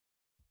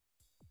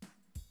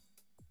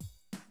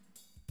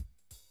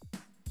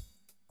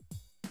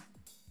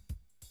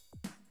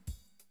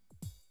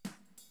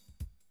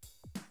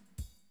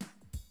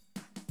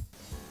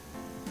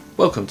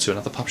Welcome to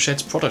another Pub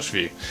Sheds product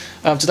review.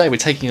 Today we're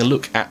taking a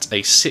look at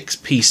a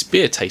 6-piece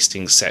beer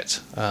tasting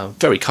set,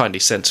 very kindly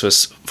sent to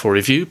us for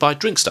review by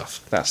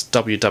Drinkstuff. That's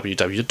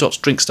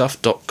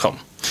www.drinkstuff.com.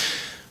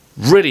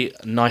 Really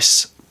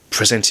nice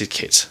presented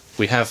kit.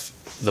 We have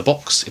the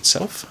box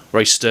itself,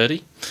 very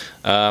sturdy,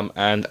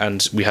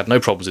 and we had no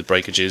problems with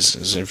breakages. It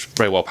was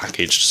very well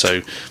packaged,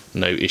 so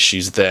no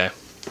issues there.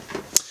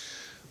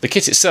 The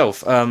kit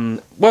itself,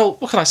 well,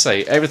 what can I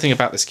say? Everything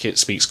about this kit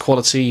speaks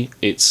quality.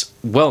 It's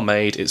well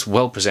made, it's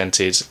well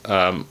presented.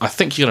 I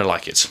think you're going to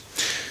like it.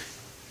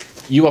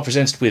 You are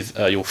presented with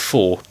your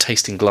 4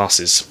 tasting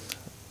glasses.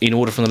 In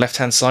order from the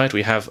left-hand side,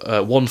 we have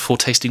one for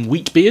tasting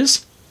wheat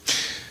beers.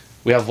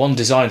 We have one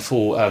designed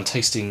for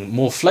tasting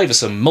more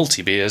flavoursome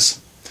malty beers.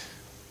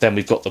 Then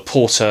we've got the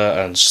porter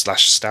and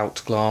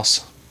stout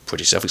glass.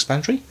 Pretty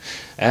self-explanatory,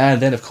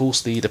 and then of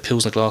course the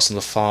Pilsner glass on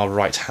the far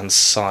right-hand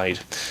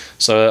side.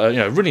 So you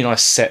know, really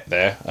nice set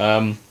there.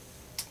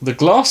 The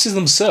glasses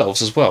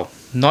themselves as well,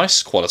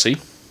 nice quality.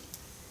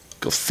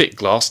 Got thick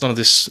glass, none of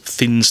this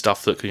thin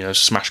stuff that can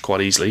smash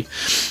quite easily.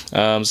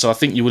 So I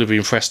think you would have been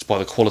impressed by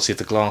the quality of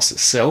the glass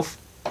itself.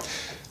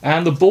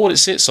 And the board it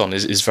sits on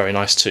is very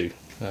nice too.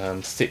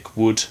 Thick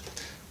wood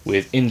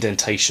with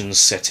indentations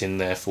set in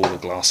there for the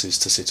glasses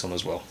to sit on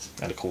as well,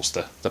 and of course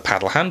the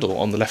paddle handle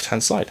on the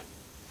left-hand side.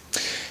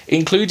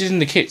 Included in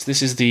the kit,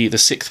 this is the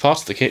 6th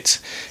part of the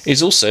kit,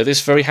 is also this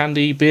very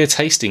handy beer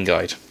tasting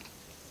guide.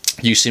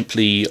 You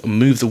simply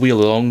move the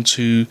wheel along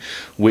to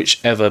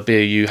whichever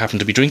beer you happen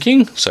to be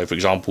drinking, so for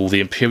example the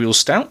Imperial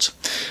Stout,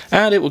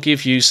 and it will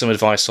give you some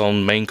advice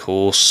on main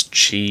course,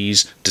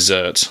 cheese,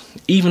 dessert,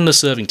 even the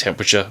serving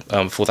temperature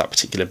for that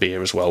particular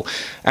beer as well,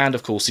 and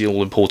of course the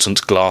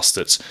all-important glass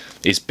that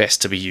is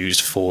best to be used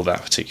for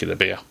that particular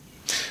beer.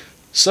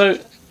 So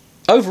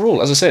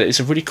overall, as I said, it's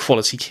a really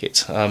quality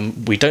kit.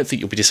 We don't think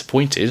you'll be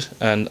disappointed,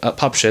 and at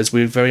Pub Sheds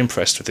we're very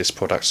impressed with this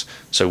product.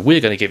 So we're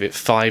going to give it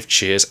 5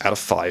 cheers out of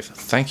 5.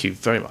 Thank you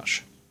very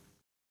much.